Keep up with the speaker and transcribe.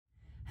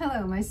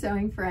Hello, my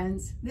sewing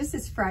friends. This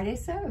is Friday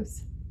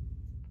Sews.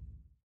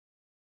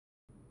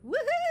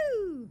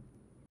 Woohoo!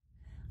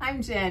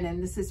 I'm Jen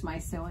and this is my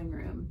sewing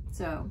room.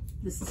 So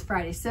this is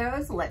Friday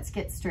Sews. Let's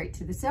get straight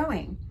to the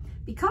sewing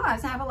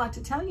because I have a lot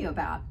to tell you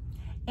about.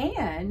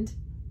 And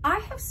I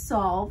have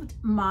solved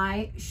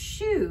my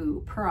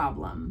shoe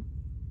problem,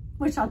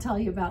 which I'll tell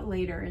you about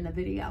later in the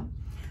video.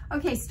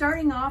 Okay,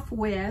 starting off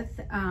with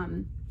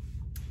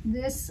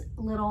this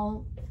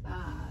little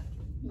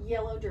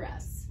yellow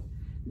dress.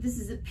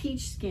 This is a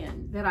peach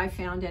skin that I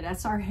found at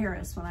S.R.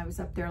 Harris when I was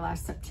up there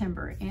last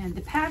September. And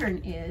the pattern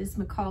is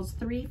McCall's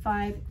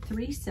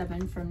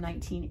 3537 from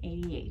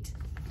 1988.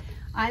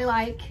 I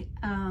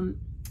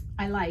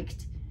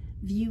liked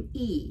View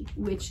E,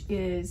 which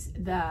is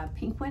the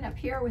pink one up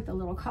here with the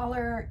little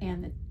collar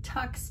and the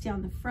tucks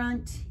down the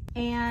front.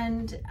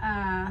 And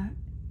I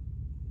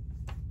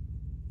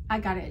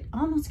got it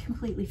almost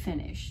completely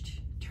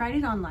finished. Tried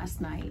it on last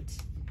night.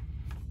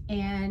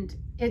 And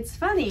it's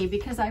funny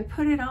because I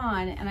put it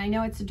on and I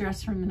know it's a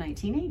dress from the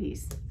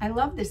 1980s. I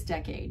love this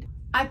decade.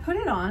 I put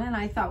it on and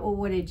I thought, well,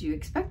 what did you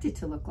expect it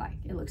to look like?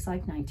 It looks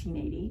like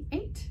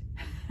 1988.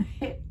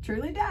 It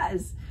truly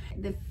does.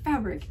 The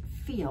fabric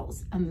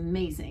feels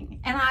amazing.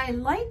 And I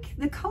like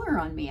the color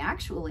on me,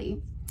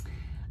 actually.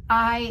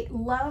 I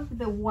love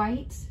the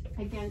white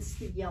against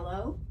the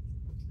yellow.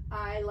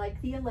 I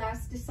like the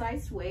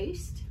elasticized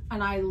waist.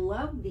 And I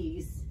love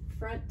these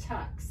front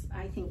tucks.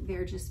 I think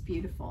they're just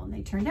beautiful and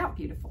they turned out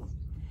beautiful.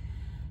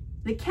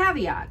 The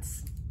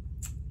caveats,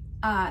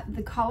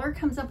 the collar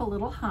comes up a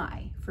little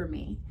high for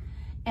me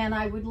and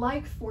I would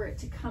like for it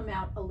to come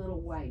out a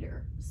little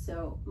wider.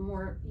 So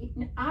more,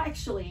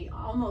 actually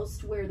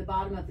almost where the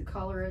bottom of the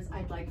collar is,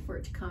 I'd like for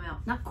it to come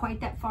out, not quite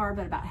that far,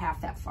 but about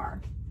half that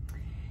far.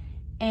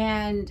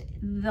 And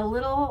the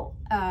little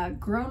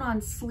grown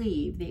on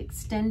sleeve, the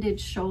extended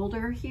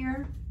shoulder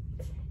here,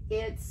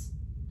 it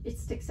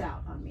sticks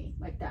out on me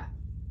like that.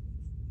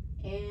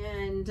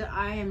 And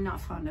I am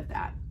not fond of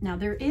that. Now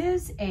there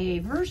is a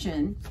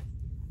version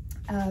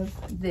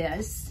of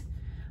this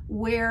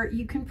where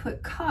you can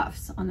put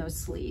cuffs on those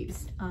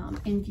sleeves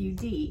in View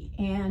D.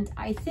 And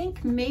I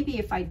think maybe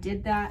if I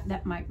did that,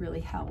 that might really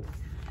help.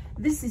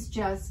 This is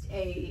just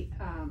a,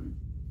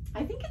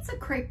 I think it's a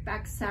crepe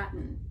back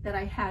satin that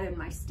I had in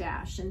my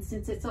stash. And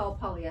since it's all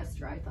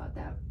polyester, I thought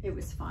that it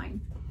was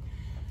fine.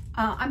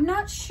 I'm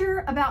not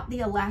sure about the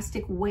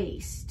elastic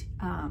waist.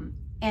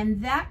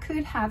 And that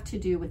could have to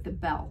do with the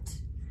belt.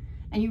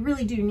 And you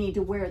really do need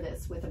to wear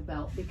this with a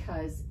belt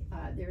because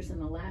there's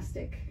an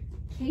elastic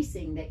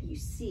casing that you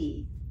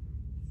see.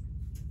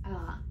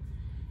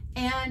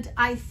 And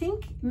I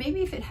think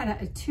maybe if it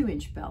had a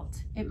 2-inch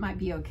belt, it might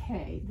be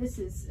okay. This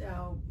is,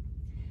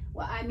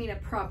 well, I mean a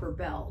proper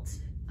belt.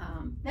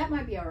 That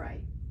might be all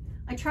right.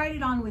 I tried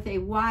it on with a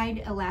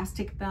wide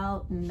elastic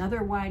belt,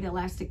 another wide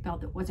elastic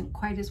belt that wasn't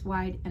quite as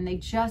wide, and they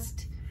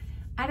just,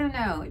 I don't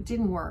know, it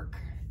didn't work.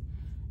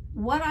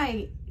 What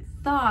I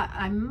thought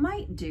I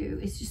might do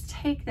is just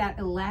take that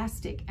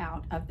elastic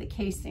out of the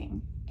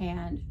casing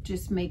and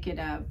just make it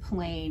a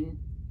plain,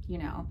 you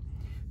know,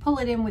 pull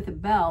it in with a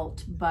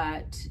belt,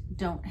 but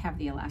don't have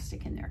the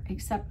elastic in there.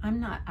 Except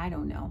I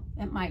don't know,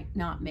 it might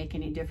not make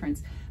any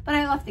difference. But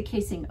I left the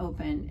casing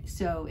open,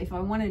 so if I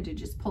wanted to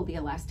just pull the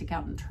elastic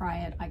out and try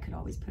it, I could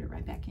always put it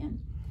right back in.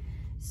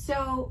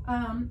 So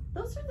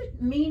those are the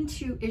main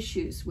 2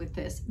 issues with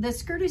this. The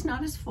skirt is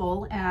not as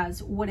full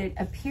as what it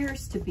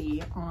appears to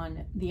be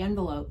on the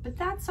envelope, but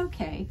that's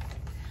okay.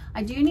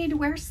 I do need to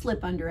wear a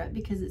slip under it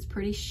because it's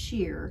pretty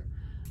sheer.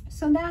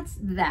 So that's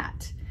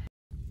that.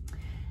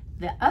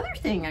 The other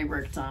thing I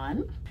worked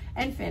on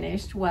and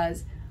finished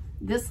was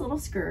this little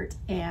skirt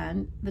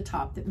and the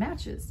top that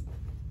matches.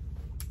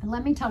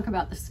 Let me talk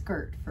about the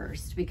skirt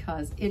first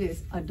because it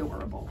is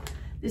adorable.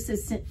 This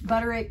is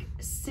Butterick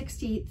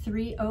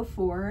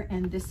 6304,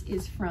 and this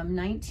is from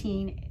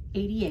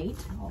 1988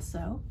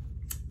 also.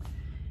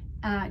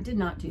 Did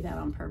not do that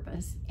on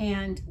purpose.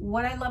 And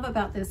what I love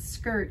about this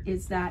skirt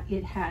is that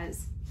it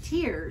has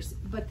tiers,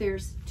 but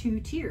there's 2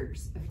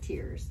 tiers of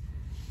tiers.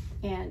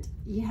 And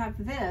you have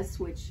this,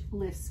 which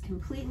lifts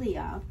completely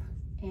up,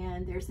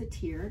 and there's a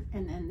tier,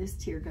 and then this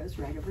tier goes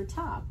right over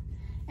top.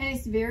 And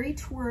it's very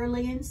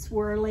twirly and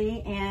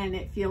swirly, and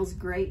it feels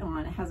great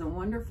on. It has a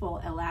wonderful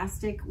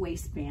elastic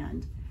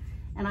waistband,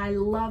 and I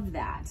love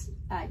that.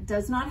 It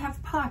does not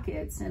have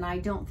pockets, and I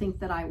don't think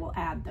that I will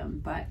add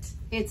them, but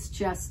it's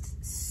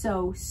just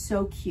so,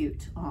 so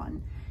cute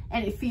on.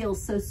 And it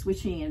feels so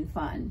switchy and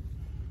fun.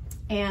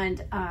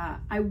 And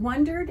I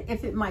wondered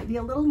if it might be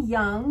a little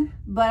young,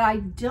 but I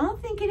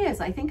don't think it is.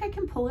 I think I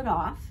can pull it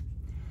off.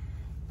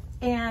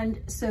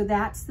 And so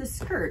that's the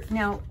skirt.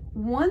 Now,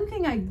 one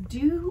thing I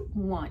do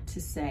want to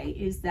say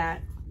is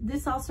that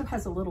this also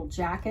has a little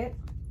jacket,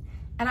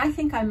 and I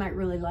think I might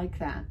really like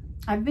that.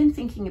 I've been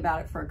thinking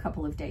about it for a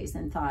couple of days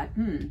and thought,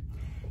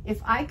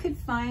 if I could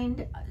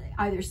find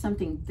either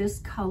something this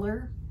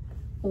color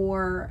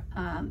or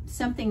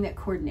something that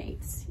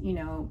coordinates, you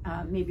know,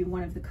 maybe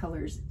one of the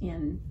colors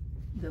in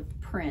the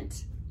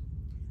print,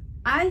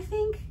 I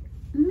think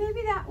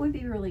maybe that would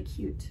be really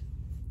cute.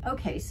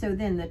 Okay, so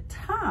then the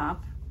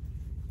top,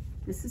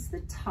 this is the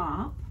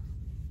top.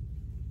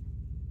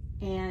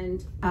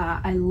 And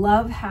I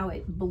love how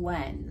it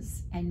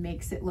blends and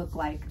makes it look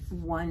like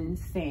one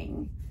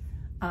thing.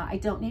 I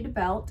don't need a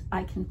belt.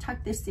 I can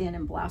tuck this in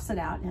and blouse it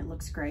out and it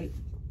looks great.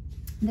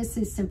 This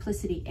is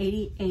Simplicity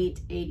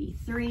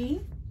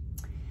 8883.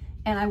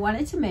 And I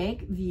wanted to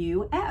make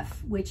View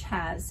F, which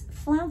has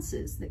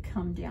flounces that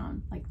come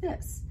down like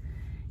this.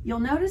 You'll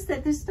notice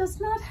that this does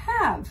not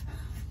have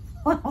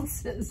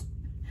flounces.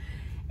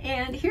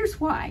 And here's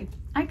why.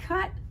 I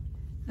cut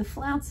the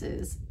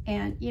flounces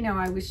and, you know,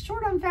 I was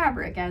short on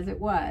fabric as it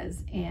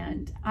was,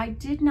 and I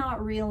did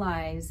not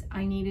realize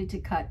I needed to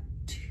cut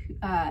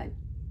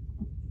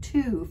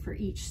two for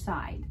each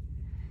side.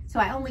 So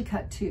I only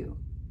cut 2.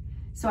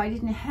 So I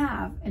didn't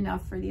have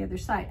enough for the other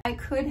side. I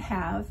could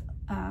have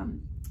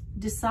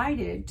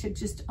decided to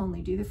just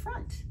only do the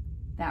front.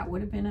 That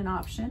would have been an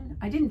option.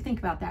 I didn't think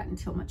about that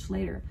until much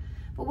later.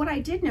 But what I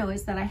did know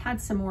is that I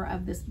had some more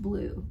of this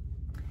blue.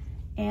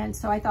 And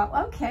so I thought,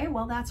 okay,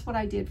 well, that's what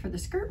I did for the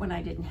skirt when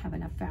I didn't have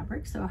enough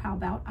fabric. So how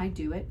about I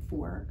do it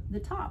for the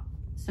top?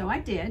 So I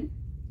did,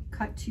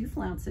 cut 2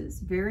 flounces,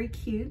 very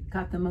cute,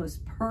 got the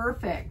most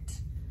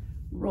perfect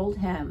rolled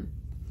hem.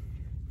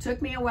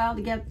 Took me a while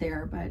to get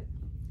there, but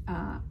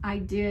I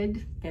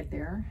did get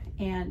there.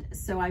 And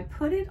so I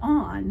put it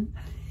on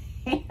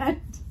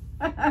and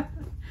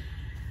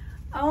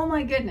oh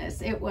my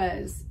goodness, it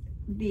was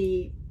let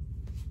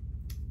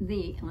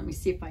me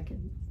see if I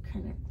can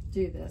kind of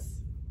do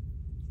this.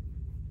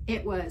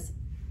 It was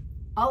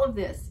all of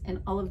this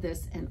and all of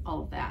this and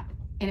all of that.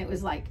 And it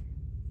was like,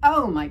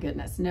 oh my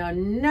goodness, no,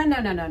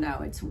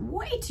 it's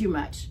way too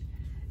much.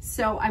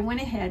 So I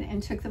went ahead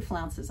and took the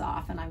flounces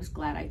off, and I was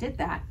glad I did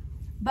that.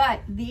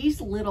 But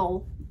these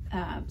little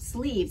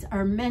sleeves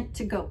are meant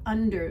to go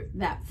under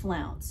that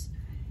flounce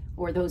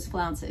or those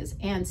flounces.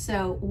 And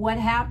so what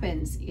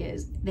happens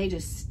is they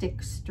just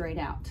stick straight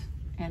out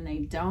and they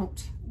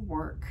don't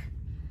work.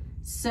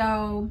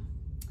 So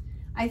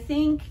I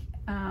think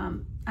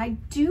I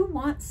do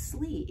want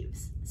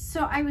sleeves.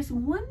 So I was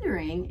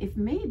wondering if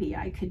maybe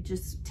I could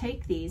just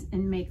take these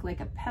and make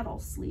like a petal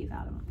sleeve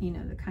out of them, you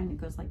know, that kind of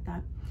goes like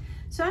that.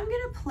 So I'm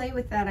gonna play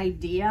with that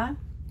idea.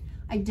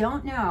 I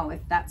don't know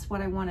if that's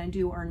what I wanna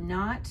do or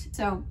not.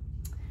 So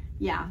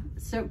yeah,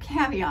 so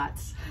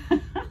caveats,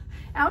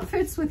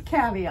 outfits with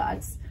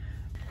caveats.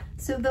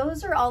 So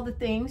those are all the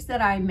things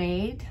that I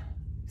made,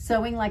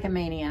 sewing like a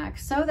maniac,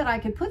 so that I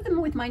could put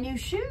them with my new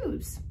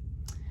shoes.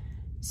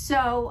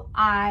 So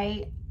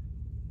I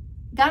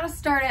gotta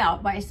start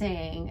out by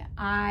saying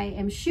I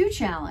am shoe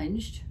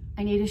challenged.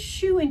 I need a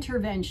shoe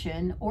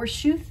intervention or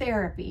shoe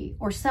therapy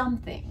or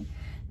something,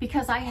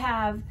 because I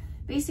have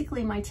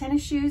basically my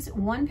tennis shoes,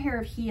 1 pair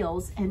of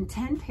heels, and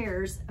 10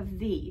 pairs of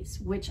these,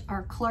 which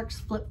are Clark's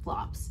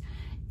flip-flops.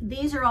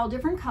 These are all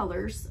different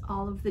colors,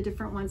 all of the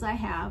different ones I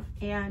have,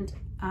 and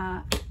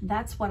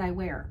that's what I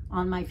wear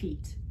on my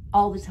feet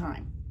all the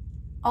time.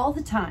 All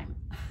the time.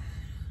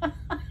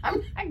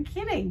 I'm not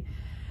kidding.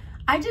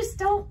 I just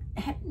don't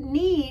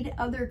need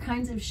other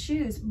kinds of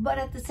shoes, but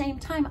at the same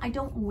time, I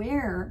don't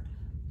wear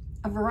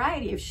a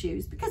variety of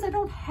shoes because I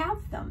don't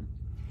have them.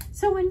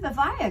 So when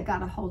Vivaia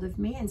got a hold of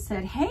me and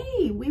said,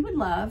 hey, we would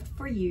love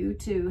for you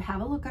to have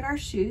a look at our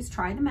shoes,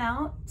 try them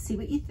out, see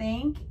what you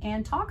think,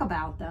 and talk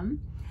about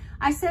them,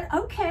 I said,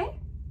 okay,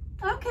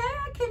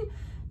 I can,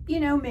 you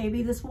know,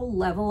 maybe this will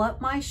level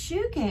up my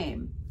shoe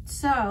game.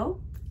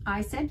 So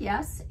I said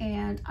yes,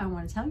 and I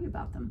want to tell you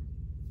about them.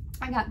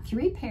 I got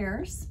 3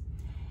 pairs,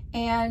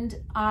 and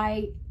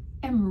I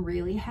am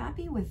really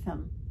happy with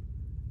them.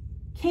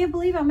 Can't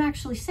believe I'm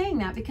actually saying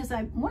that, because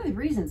one of the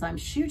reasons I'm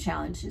shoe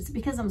challenged is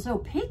because I'm so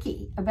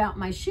picky about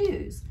my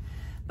shoes.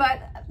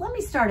 But let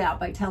me start out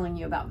by telling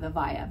you about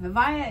Vivaia.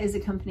 Vivaia is a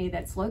company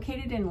that's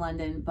located in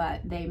London,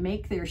 but they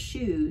make their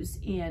shoes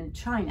in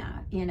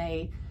China, in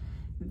a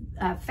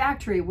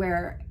factory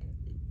where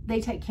they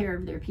take care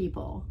of their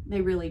people.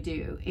 They really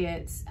do.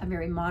 It's a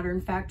very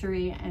modern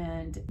factory,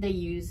 and they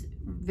use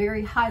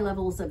very high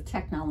levels of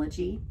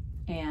technology.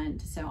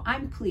 And so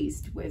I'm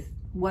pleased with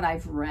what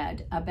I've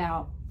read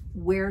about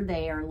where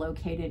they are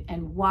located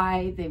and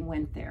why they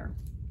went there.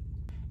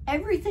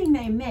 Everything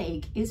they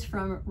make is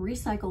from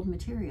recycled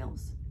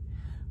materials,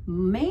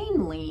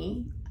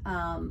 mainly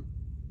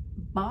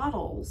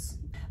bottles.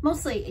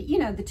 Mostly, you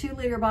know, the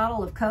 2-liter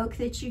bottle of Coke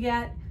that you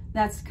get,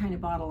 that's the kind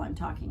of bottle I'm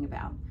talking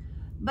about.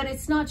 But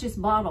it's not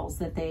just bottles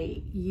that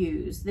they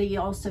use. They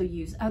also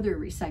use other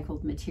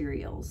recycled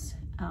materials.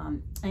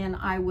 And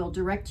I will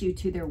direct you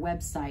to their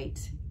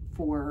website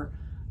for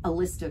a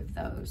list of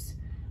those.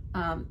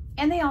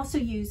 And they also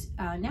use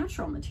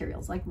natural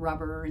materials like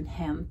rubber and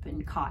hemp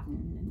and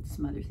cotton and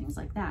some other things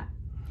like that.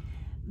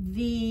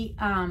 The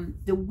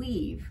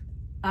weave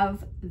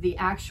of the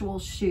actual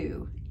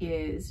shoe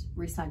is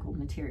recycled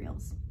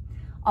materials.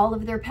 All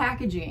of their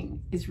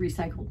packaging is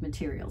recycled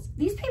materials.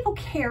 These people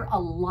care a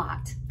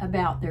lot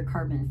about their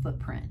carbon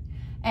footprint,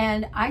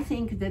 and I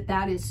think that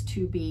that is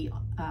to be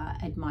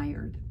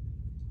admired.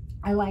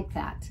 I like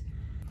that.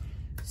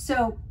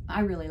 So I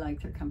really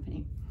like their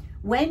company.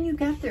 When you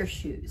get their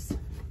shoes,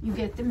 you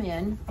get them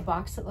in a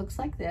box that looks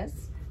like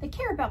this. They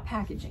care about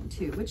packaging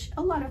too, which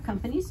a lot of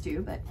companies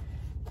do, but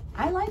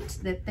I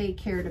liked that they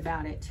cared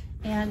about it.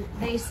 And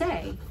they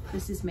say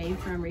this is made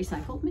from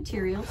recycled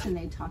materials, and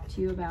they talk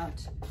to you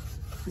about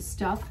the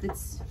stuff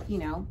that's, you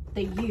know,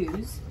 they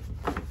use.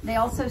 They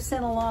also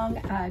sent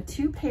along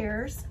 2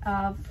 pairs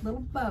of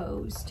little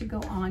bows to go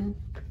on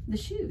the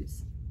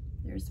shoes.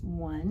 There's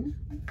one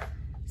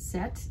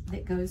set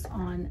that goes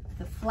on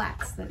the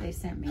flats that they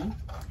sent me.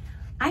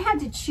 I had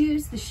to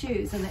choose the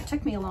shoes, and it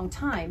took me a long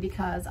time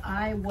because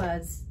I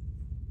was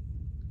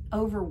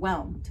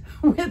overwhelmed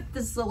with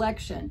the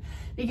selection,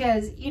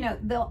 because, you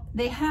know,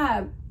 they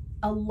have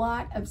a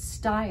lot of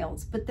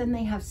styles, but then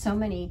they have so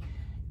many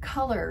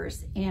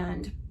colors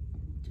and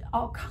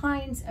all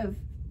kinds of,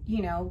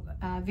 you know,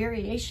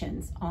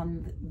 variations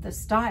on the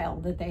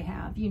style that they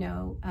have, you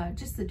know,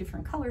 just the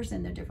different colors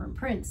and the different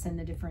prints and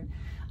the different,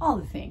 all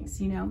the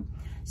things, you know.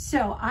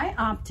 So I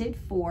opted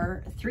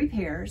for 3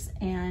 pairs,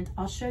 and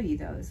I'll show you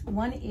those.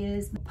 One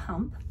is the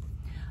pump.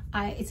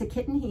 It's a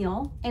kitten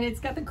heel, and it's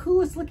got the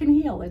coolest looking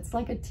heel. It's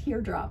like a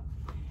teardrop.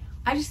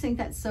 I just think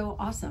that's so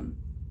awesome.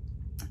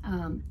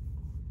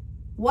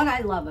 What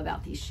I love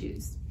about these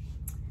shoes,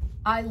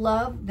 I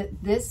love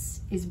that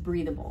this is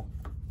breathable.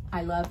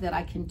 I love that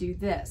I can do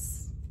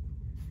this.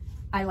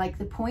 I like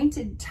the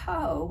pointed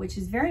toe, which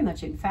is very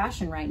much in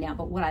fashion right now,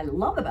 but what I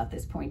love about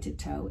this pointed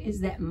toe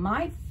is that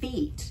my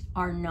feet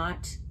are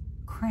not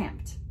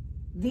cramped.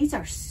 These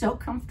are so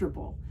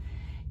comfortable.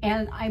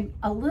 And I'm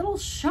a little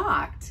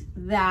shocked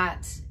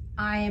that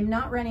I am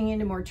not running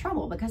into more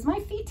trouble, because my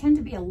feet tend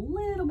to be a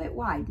little bit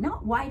wide.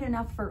 Not wide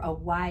enough for a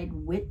wide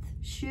width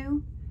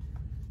shoe,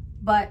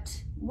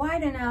 but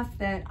wide enough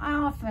that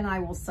often I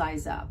will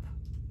size up,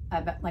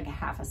 about like a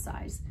half a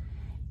size.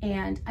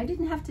 And I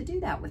didn't have to do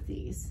that with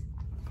these.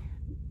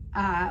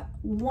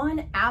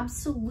 One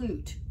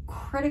absolute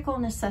critical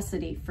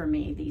necessity for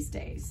me these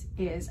days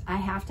is I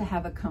have to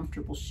have a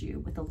comfortable shoe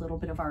with a little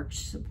bit of arch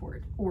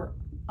support, or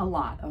a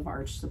lot of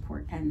arch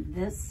support, and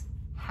this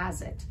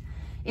has it.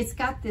 It's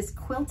got this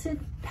quilted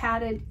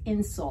padded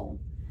insole,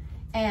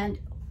 and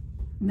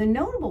the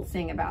notable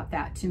thing about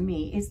that to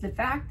me is the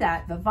fact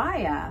that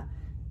Vivaia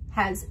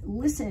has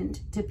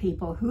listened to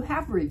people who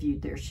have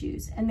reviewed their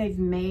shoes, and they've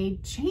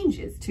made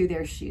changes to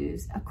their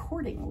shoes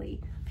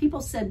accordingly.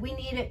 People said, we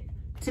need it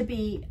to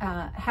be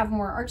have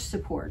more arch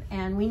support,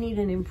 and we need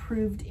an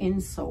improved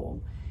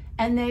insole,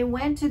 and they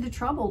went to the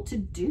trouble to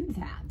do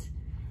that.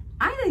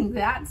 I think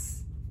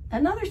that's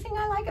another thing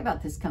I like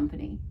about this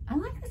company. I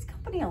like this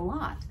company a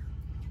lot.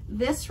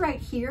 This right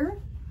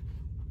here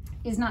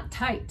is not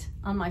tight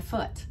on my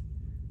foot.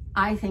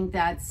 I think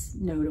that's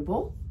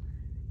notable,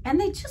 and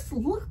they just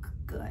look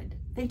good.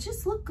 They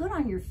just look good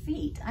on your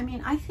feet. I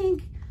mean, I feel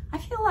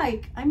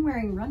like I'm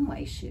wearing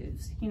runway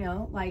shoes, you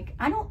know, like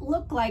I don't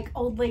look like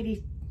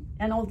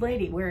an old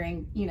lady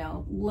wearing, you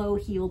know,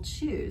 low-heeled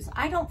shoes.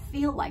 I don't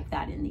feel like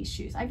that in these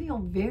shoes. I feel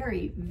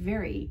very,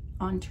 very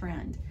on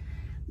trend.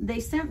 They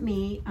sent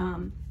me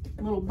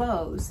little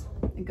bows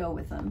that go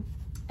with them,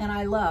 and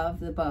I love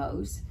the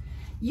bows.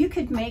 You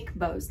could make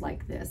bows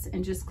like this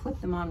and just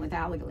clip them on with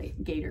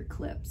alligator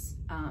clips,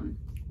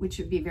 which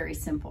would be very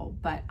simple,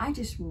 but I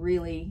just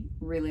really,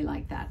 really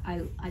like that.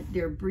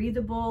 They're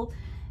breathable.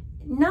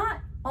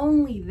 Not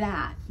only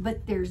that,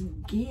 but there's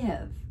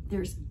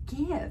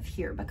give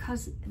here,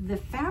 because the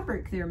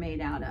fabric they're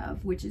made out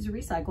of, which is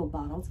recycled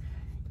bottles,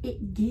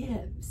 it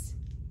gives,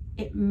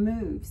 it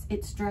moves,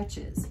 it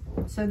stretches.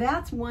 So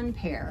that's one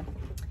pair.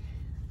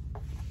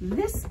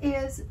 This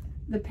is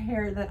the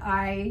pair that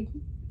I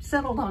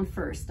settled on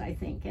first, I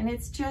think, and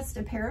it's just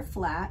a pair of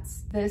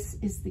flats. This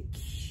is the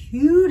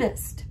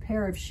cutest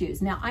pair of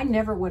shoes. Now, I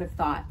never would have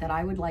thought that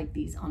I would like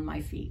these on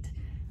my feet.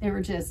 They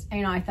were just,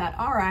 you know, I thought,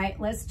 all right,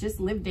 let's just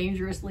live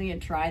dangerously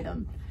and try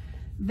them.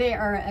 They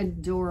are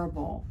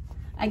adorable.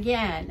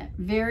 Again,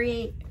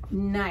 very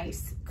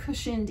nice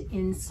cushioned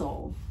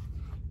insole,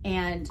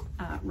 and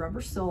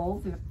rubber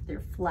sole.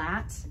 They're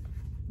flat,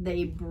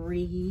 they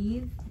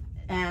breathe,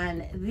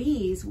 and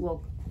these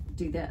will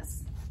do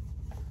this.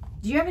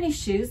 Do you have any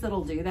shoes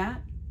that'll do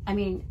that? I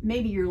mean,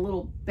 maybe your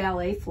little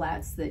ballet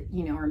flats that,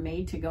 you know, are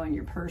made to go in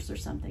your purse or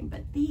something,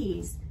 but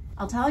these,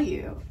 I'll tell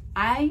you,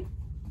 I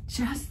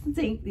just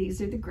think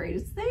these are the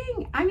greatest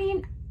thing. I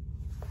mean,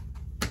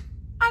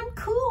 I'm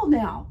cool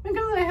now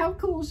because I have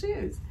cool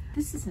shoes.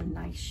 This is a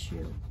nice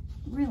shoe,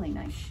 really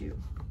nice shoe.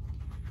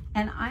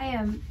 And I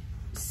am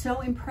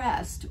so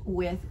impressed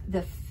with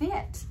the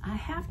fit. I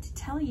have to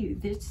tell you,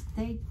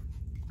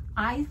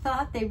 I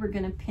thought they were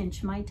gonna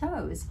pinch my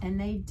toes, and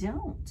they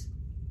don't.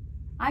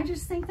 I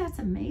just think that's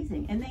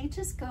amazing, and they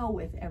just go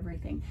with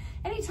everything.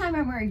 Anytime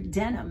I'm wearing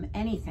denim,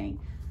 anything,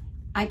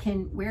 I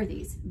can wear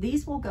these.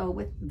 These will go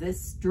with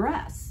this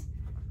dress.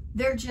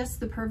 They're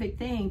just the perfect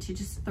thing to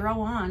just throw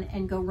on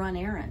and go run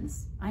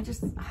errands. I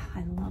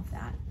love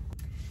that.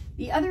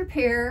 The other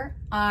pair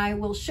I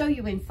will show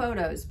you in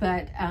photos,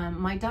 but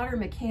my daughter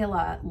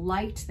Michaela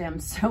liked them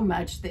so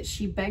much that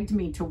she begged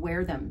me to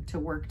wear them to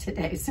work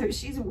today. So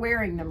she's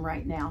wearing them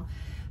right now.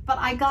 but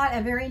I got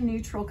a very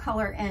neutral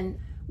color and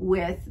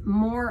with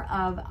more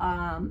of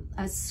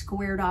a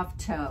squared off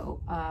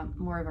toe,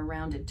 more of a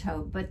rounded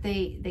toe, but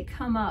they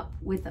come up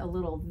with a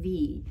little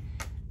V.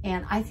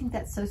 And I think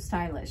that's so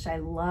stylish. I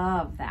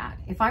love that.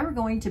 If I were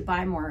going to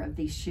buy more of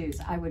these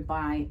shoes, I would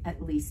buy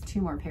at least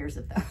 2 more pairs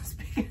of those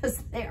because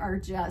they are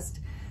just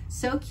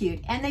so cute.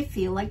 And they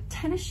feel like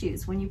tennis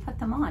shoes when you put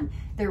them on.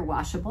 They're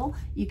washable.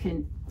 You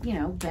can, you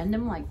know, bend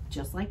them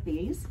just like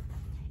these.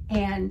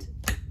 And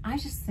I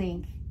just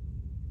think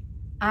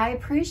I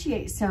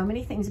appreciate so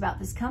many things about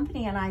this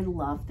company, and I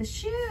love the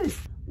shoes.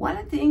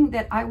 One thing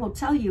that I will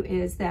tell you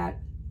is that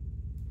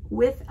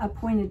with a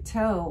pointed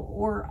toe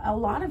or a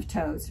lot of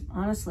toes,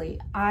 honestly,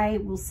 I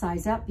will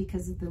size up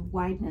because of the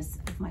wideness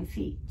of my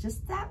feet.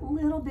 Just that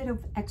little bit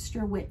of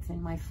extra width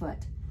in my foot.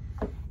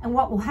 And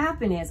what will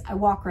happen is I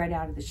walk right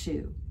out of the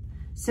shoe.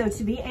 So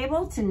to be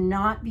able to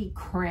not be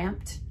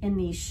cramped in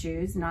these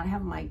shoes, not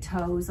have my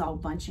toes all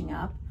bunching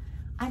up,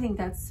 I think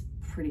that's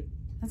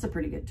a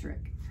pretty good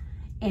trick.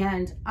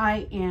 And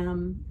I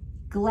am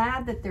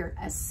glad that they're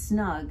as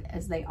snug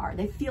as they are.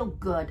 They feel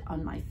good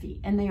on my feet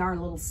and they are a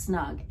little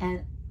snug.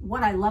 And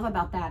what I love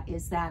about that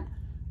is that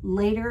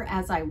later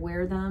as I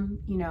wear them,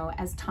 you know,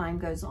 as time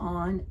goes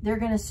on, they're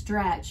going to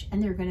stretch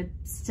and they're going to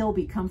still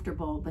be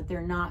comfortable, but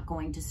they're not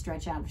going to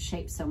stretch out of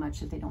shape so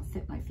much that they don't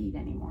fit my feet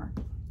anymore.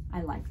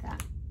 I like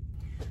that.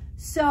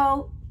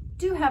 So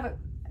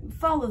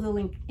follow the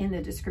link in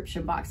the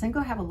description box and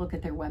go have a look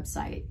at their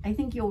website. I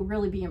think you'll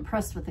really be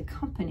impressed with the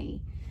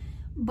company.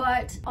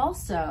 But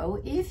also,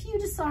 if you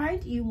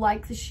decide you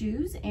like the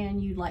shoes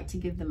and you'd like to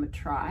give them a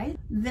try,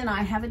 then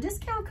I have a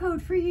discount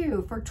code for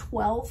you for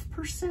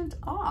 12%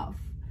 off.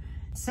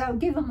 So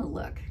give them a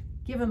look,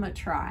 give them a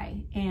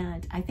try,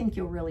 and I think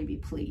you'll really be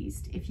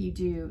pleased if you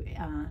do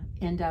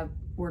end up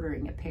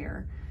ordering a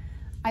pair.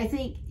 I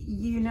think,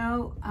 you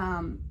know,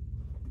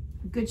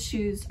 good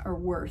shoes are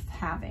worth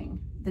having.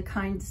 The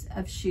kinds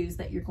of shoes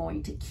that you're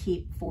going to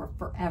keep for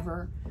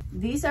forever.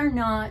 These are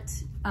not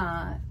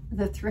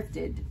the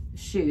thrifted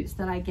shoes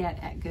that I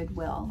get at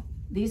Goodwill.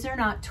 These are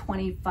not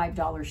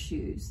 $25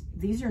 shoes.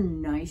 These are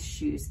nice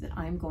shoes that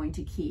I'm going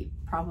to keep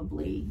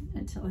probably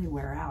until they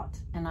wear out.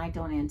 And I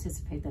don't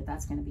anticipate that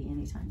that's going to be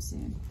anytime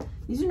soon.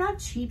 These are not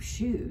cheap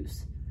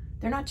shoes.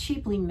 They're not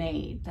cheaply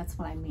made. That's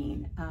what I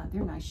mean.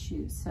 They're nice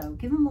shoes. So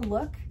give them a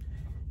look.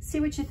 See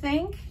what you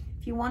think.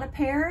 If you want a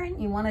pair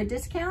and you want a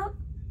discount,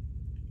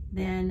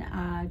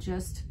 then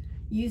just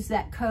use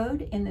that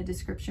code in the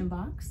description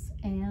box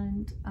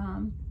and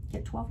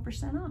get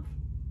 12% off.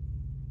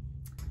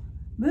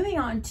 Moving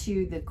on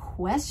to the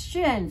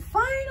question.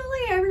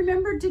 Finally, I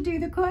remembered to do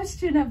the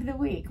question of the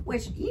week,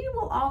 which you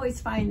will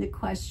always find the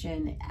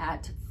question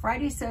at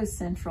Friday Sews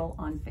Central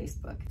on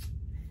Facebook.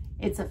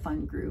 It's a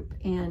fun group,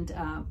 and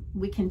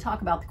we can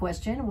talk about the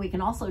question, and we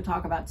can also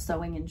talk about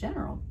sewing in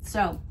general.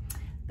 So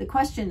the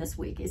question this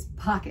week is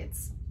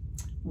pockets.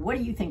 What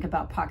do you think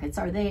about pockets?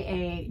 Are they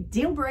a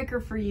deal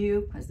breaker for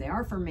you? Because they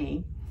are for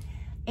me.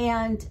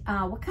 And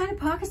what kind of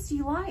pockets do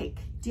you like?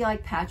 Do you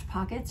like patch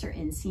pockets or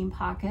inseam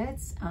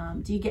pockets?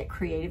 Do you get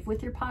creative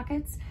with your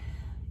pockets?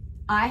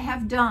 I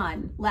have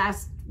done,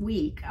 last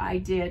week, I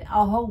did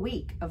a whole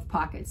week of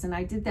pockets, and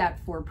I did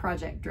that for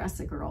Project Dress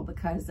a Girl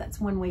because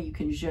that's one way you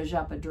can zhuzh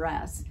up a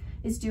dress,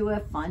 is do a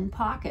fun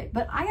pocket.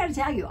 But I gotta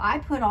tell you, I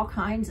put all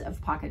kinds of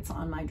pockets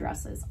on my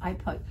dresses.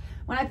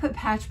 When I put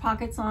patch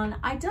pockets on,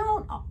 I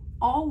don't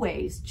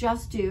always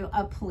just do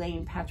a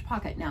plain patch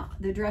pocket. Now,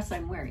 the dress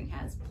I'm wearing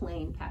has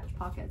plain patch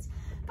pockets,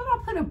 but I'll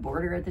put a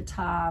border at the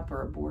top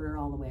or a border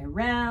all the way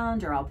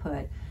around, or I'll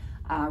put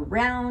a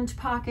round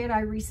pocket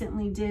I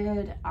recently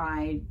did.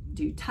 I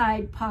do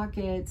tied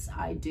pockets.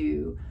 I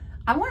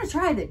want to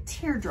try the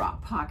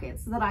teardrop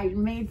pockets that I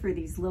made for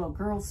these little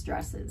girls'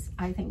 dresses.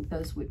 I think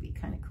those would be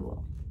kind of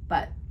cool.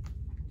 But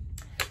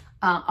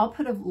I'll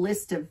put a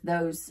list of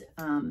those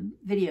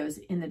videos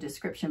in the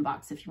description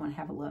box if you want to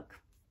have a look.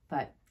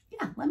 But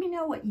yeah, let me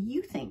know what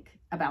you think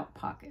about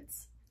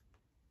pockets.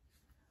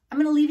 I'm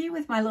going to leave you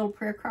with my little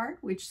prayer card,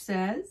 which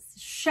says,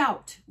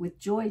 shout with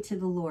joy to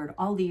the Lord,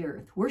 all the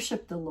earth.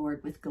 Worship the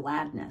Lord with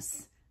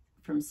gladness.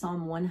 From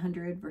Psalm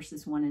 100,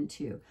 verses 1 and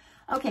 2.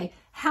 Okay,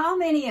 how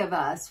many of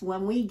us,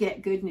 when we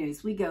get good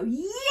news, we go,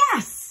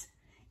 yes,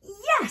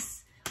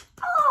 yes,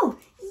 oh,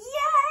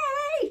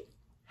 yay.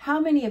 How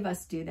many of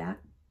us do that?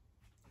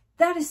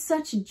 That is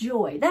such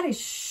joy. That is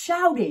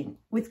shouting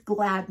with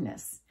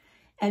gladness.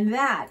 And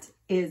that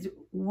is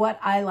what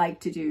I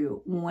like to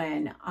do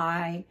when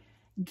I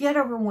get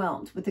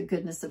overwhelmed with the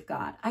goodness of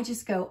God. I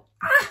just go,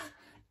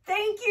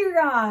 thank you,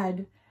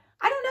 God.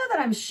 I don't know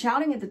that I'm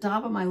shouting at the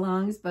top of my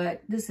lungs,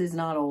 but this is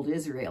not old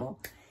Israel.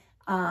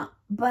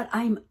 But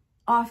I'm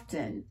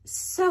often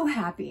so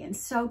happy and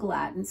so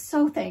glad and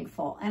so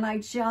thankful. And I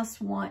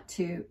just want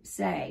to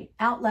say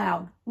out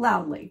loud,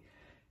 loudly,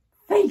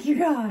 thank you,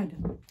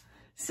 God.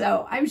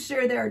 So I'm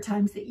sure there are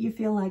times that you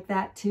feel like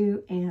that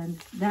too. And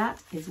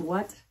that is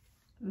what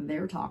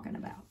they're talking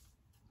about.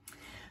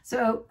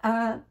 So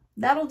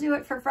that'll do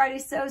it for Friday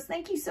Sews.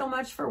 Thank you so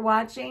much for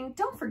watching.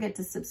 Don't forget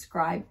to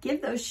subscribe.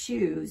 Give those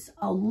shoes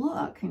a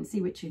look and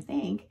see what you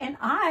think. And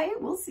I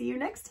will see you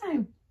next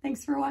time.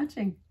 Thanks for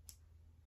watching.